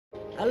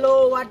hello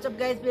what's up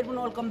guys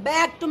welcome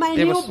back to my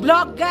new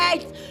blog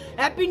guys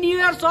happy new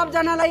year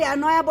सबजनालाई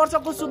नयाँ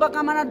वर्षको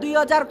शुभकामना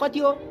 2000 कति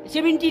हो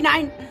 79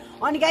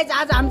 अनि गाइज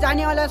आज हामी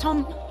जानेवाला छौँ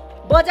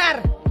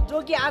बजार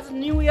जो कि आज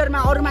न्यू इयरमा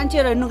अरू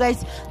मान्छेहरू हेर्नु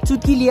गाइज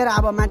चुटकी लिएर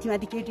अब माथि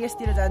माथि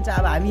केटीएसतिर जान्छ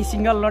अब हामी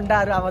सिंगल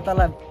लन्डाहरू अब तल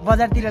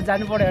बजारतिर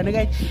जानु पर्यो भने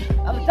गाइज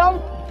अब जाउँ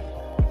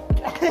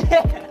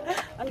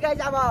अनि गाइज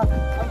अब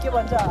के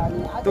भन्छ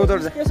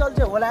स्पेसल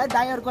चाहिँ होला है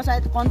दाइहरूको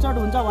सायद कन्सर्ट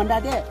हुन्छ भन्दा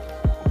थिएँ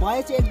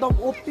भए चाहिँ एकदम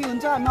ओपी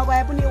हुन्छ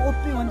नभए पनि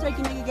ओपी हुन्छ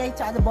किनकि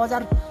गाइज आज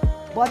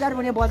बजार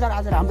भने बजार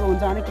आज राम्रो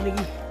हुन्छ होइन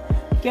किनकि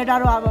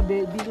केटाहरू अब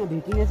बिचमा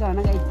भेटिनेछ होइन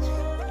गाइज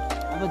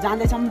अब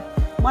जाँदैछौँ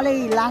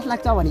मलाई लाज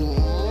लाग्छ भने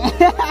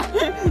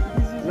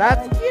लाज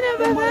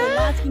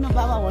किन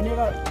बाबा भनेर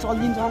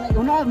चलिदिन्छ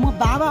हुन म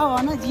बाबा हो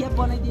होइन जिएफ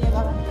बनाइदिने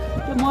बाबा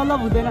त्यो मतलब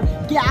हुँदैन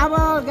कि अब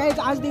गाइज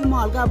आजदेखि म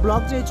हल्का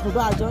भ्लग चाहिँ छोटो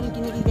हाल्छु नि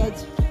किनकि गाइज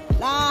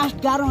लास्ट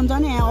गाह्रो हुन्छ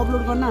नि यहाँ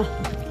अपलोड गर्न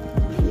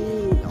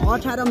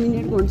 18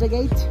 मिनटको हुन्छ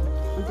गाइज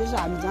अनि त्यसो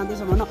हामी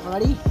जाँदैछौँ भन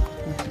अगाडि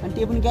अनि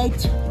त्यो पनि गाइज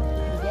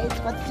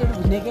कतिचोटि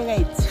भन्ने के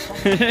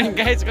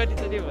गाइज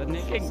कतिचोटि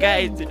भन्ने के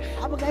गाइज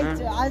अब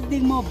गाइज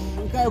आजदेखि म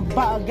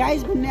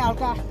गाइज भन्ने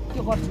हल्का के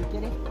गर्छु के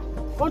अरे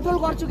कन्ट्रोल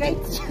गर्छु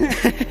गाइज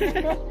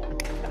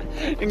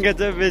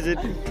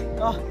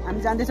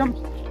हामी जाँदैछौँ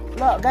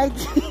ल गाइज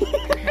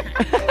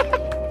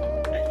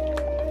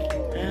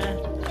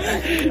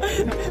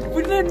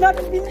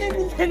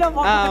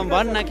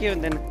भन्न के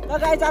हुँदैन ल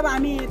गाइज अब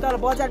हामी तर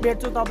बजार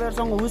भेट्छौँ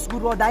तपाईँहरूसँग हुस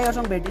गुरु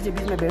दाइहरूसँग भेटेपछि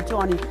बिचमा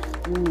भेट्छौँ अनि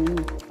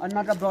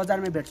नत्र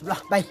बजारमै भेट्छु ल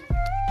बाई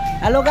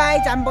हेलो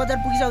गाइज हामी बजार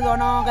पुगिसक्यो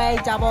न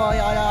गाइज अब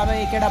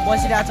केटा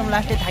बसिरहेछौँ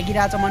लास्टै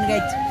थाकिरहेछौँ भने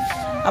गाइज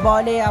अब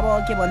अहिले अब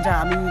के भन्छ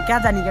हामी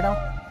कहाँ जाने केटा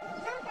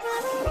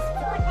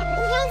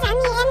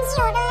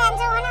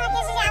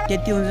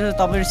त्यति हुन्छ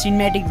तपाईँहरू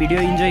सिनेमेटिक भिडियो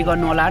इन्जोय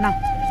गर्नु होला होइन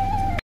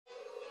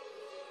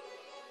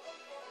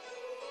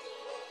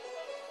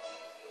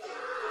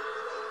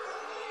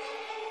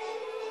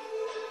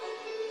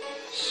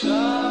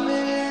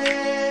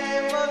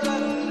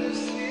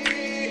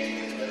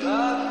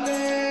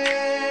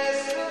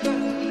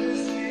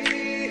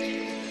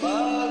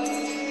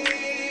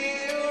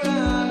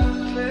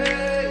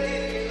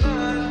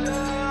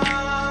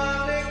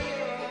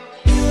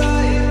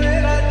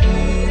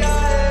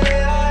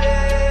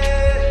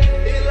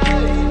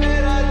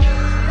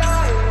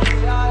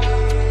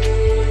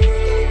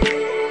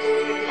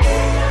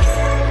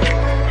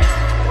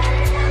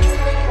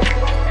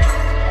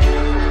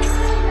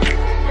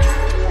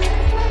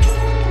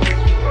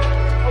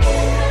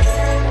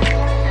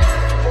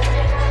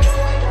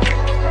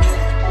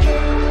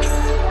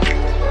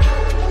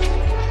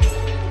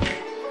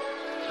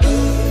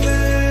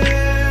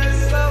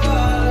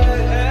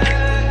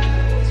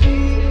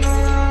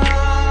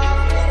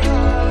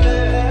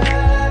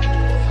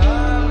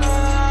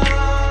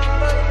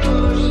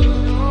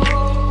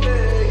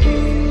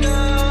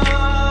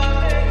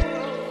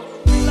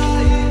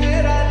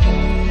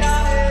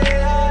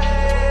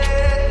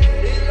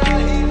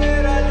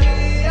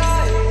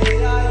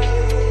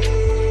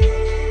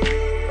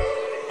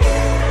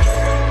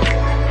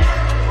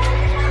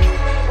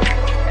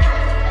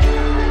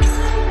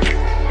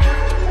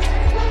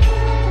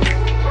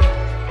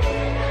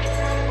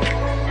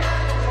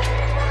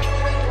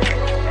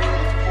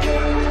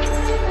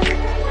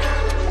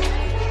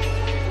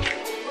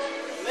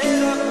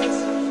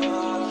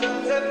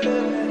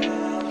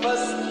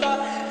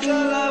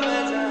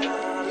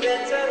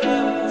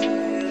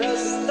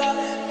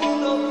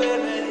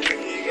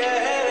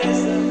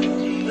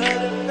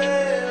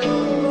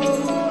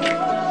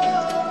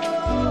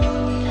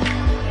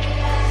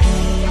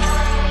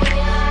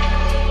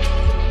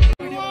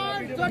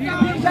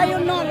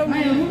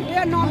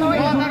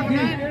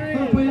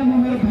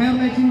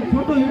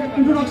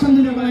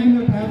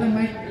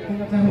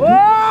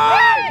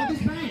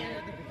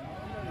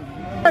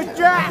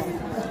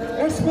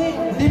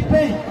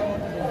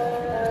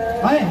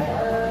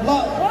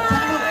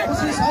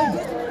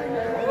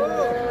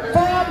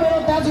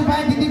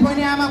दाजुभाइ दिदी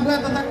बहिनी आमा बुवा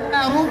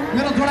दादाहरू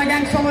मेरो जोडा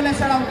ग्याङ सबैलाई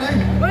सेलाउँदै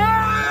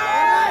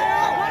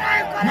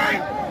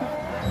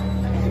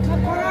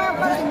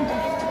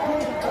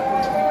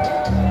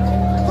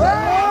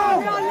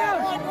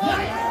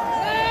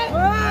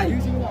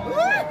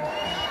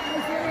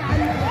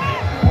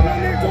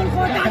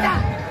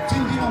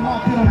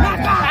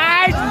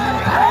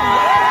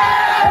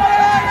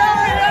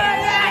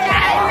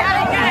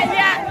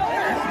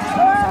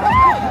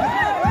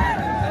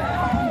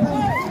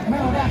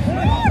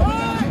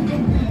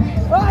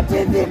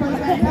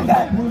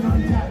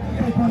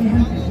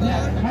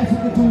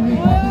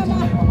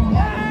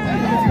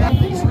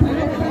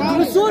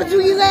सुर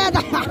चुकी गया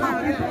था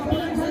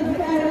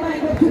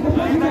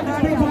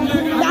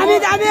दामी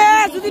दामी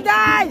सुधी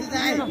दाई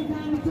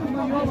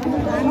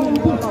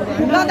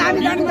ल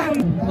दामी दामी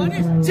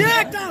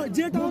jet out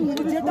jet out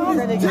jet out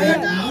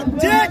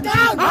jet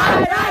out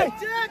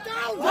jet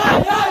out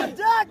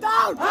jet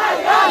out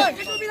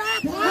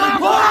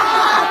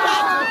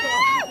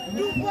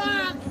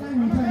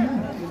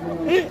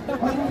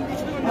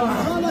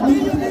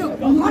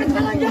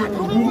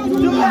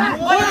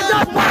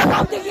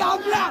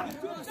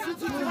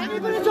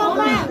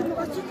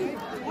ल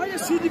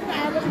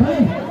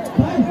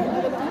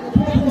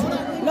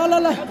ल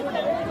ल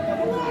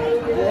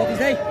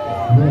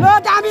ल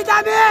दामी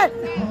दामी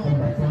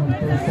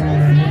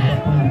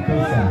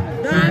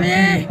दामी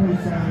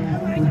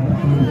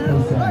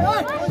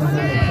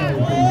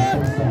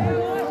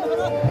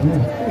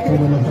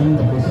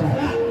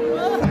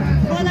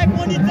मलाई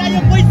पनि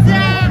चाहियो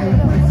पैसा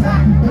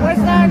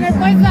पैसा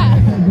पैसा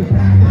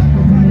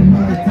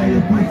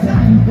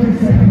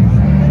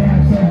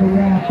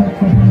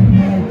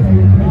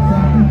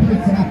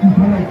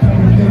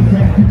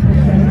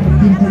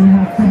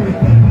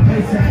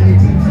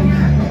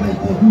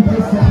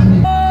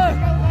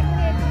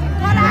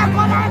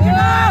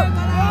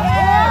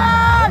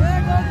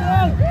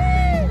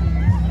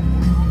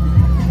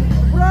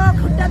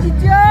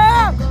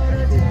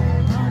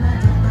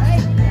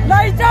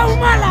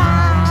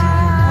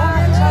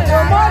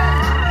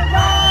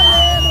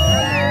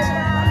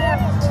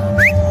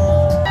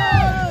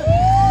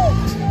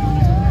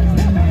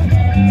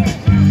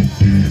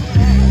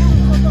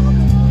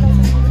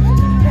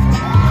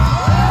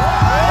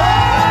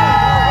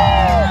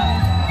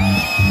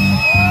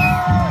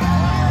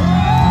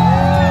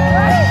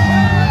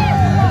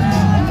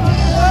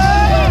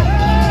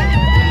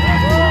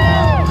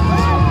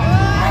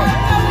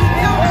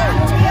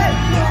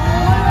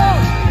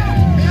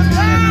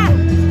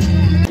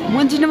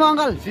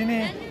अङ्कल चिने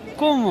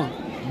को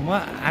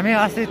हामी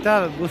अस्ति त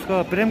उसको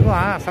प्रेमको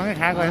सँगै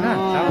खाएको होइन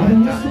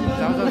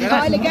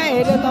अहिले कहाँ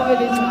हेऱ्यो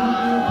तपाईँले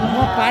म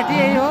पार्टी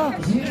यही हो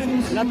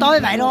ल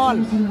तपाईँ भाइरल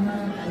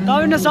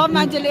तपाईँ न सब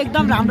मान्छेले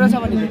एकदम राम्रो छ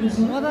भने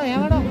म त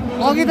यहाँबाट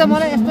अघि त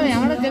मलाई यस्तो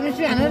यहाँबाट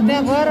केमिस्ट्री हानेर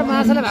त्यहाँ गएर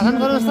माछाले भाषण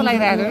गरौँ जस्तो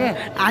लागिरहेको थियो क्या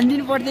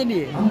हानिदिनु पर्थ्यो नि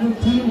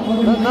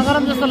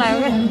नगरौँ जस्तो लाग्यो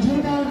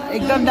क्या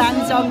एकदम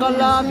दामी छ अङ्कल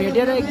ल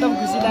भेटेर एकदम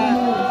खुसी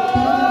लाग्यो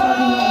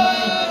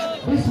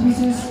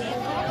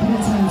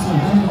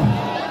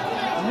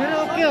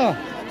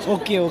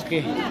ओके ओके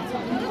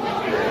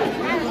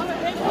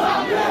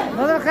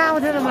कहाँ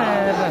आउँथेन म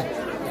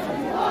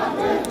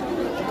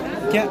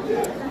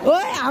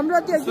ओए हाम्रो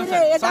त्यो के अरे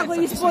यताको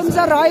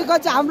स्पोन्सर रहेको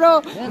छ हाम्रो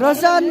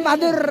रोशन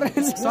बहादुर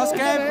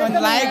सब्सक्राइब अनि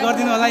लाइक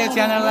गरिदिनु होला यो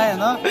च्यानललाई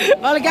हैन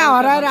अहिले कहाँ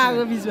हराएर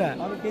आएको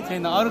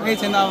बिचमा अरू केही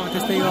छैन अब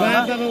त्यस्तै हो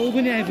अब उ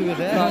पनि आइपुगेछ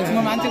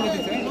यसमा मान्छे कति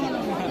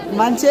छ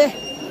मान्छे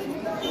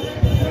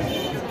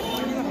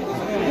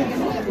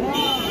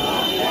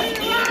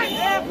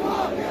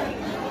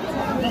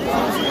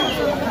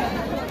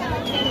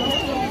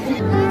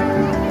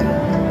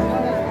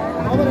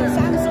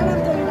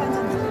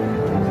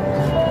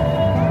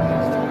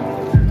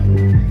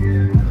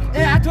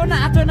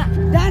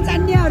डान्स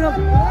अन्यहरू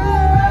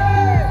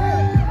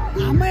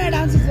हाम्रो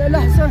डान्स ल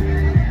डान्स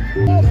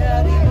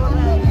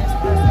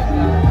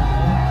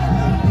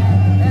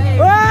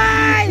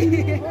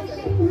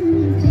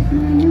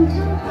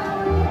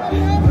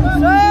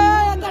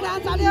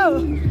हाल्यो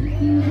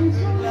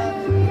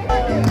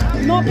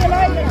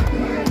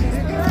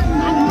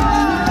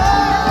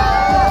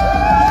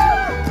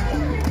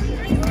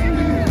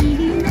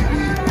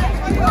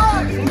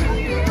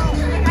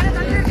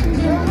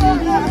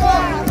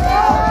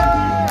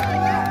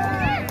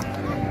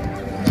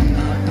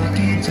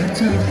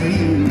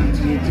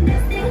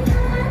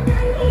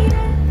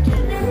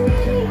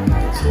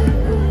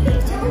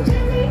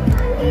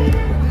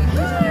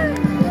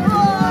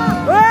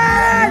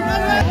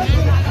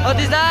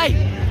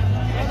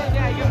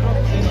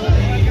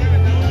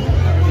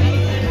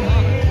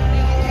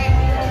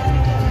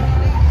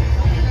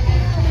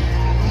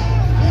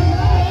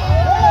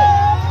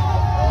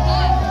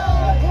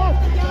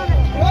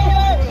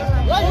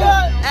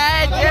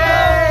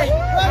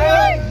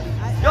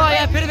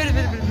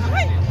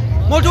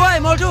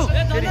मोटू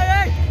फेरि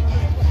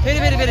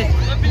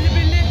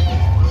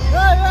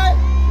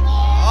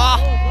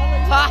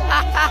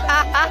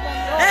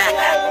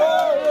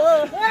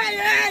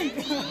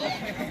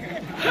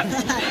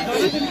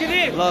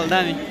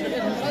दामी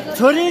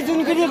छोरी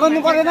जुनकेरी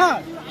गर्नु परेन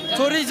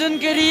छोरी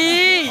जुनकेरी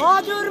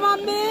हजुर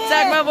मम्मी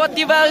चाकमा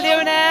बत्ती बाल्दिउ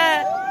न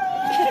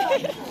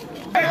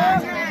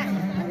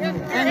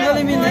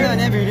एङ्गलै मिल्दैन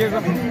भने भिडियोको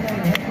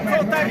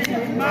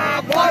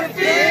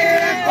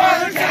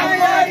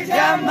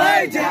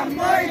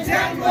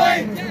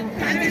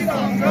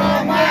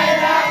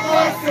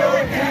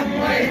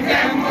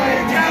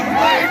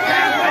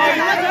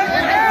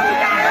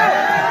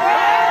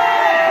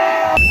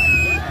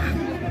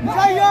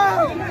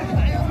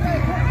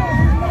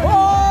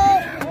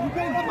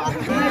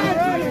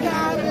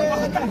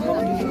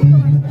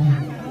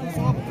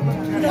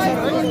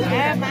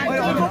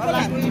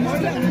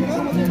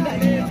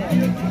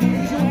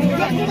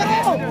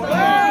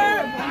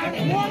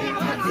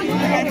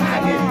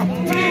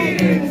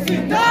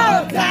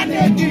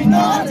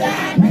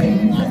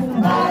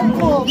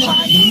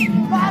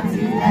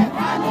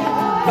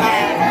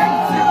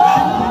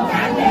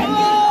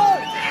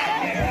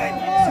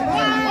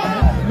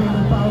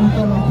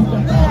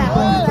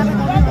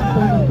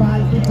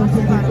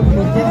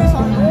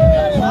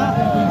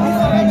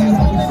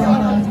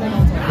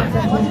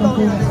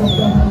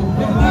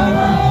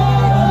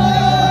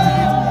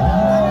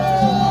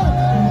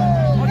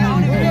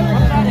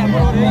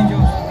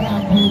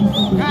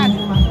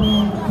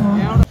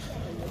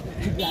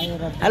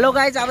हेलो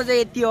गाइज अब चाहिँ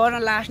यति हो न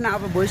लास्टमा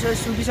अब भोइस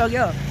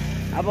सुकिसक्यो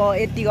अब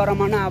यति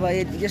गरममा न अब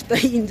यस्तो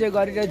इन्जोय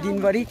गरेर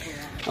दिनभरि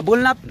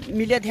बोल्न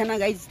मिलेको थिएन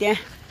गाइज त्यहाँ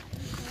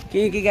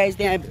के गाइज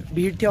त्यहाँ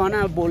भिड थियो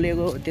होइन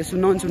बोलेको त्यो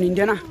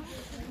सुनिन्थेन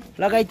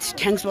ल गाइज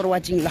थ्याङ्क्स फर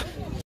वाचिङ ल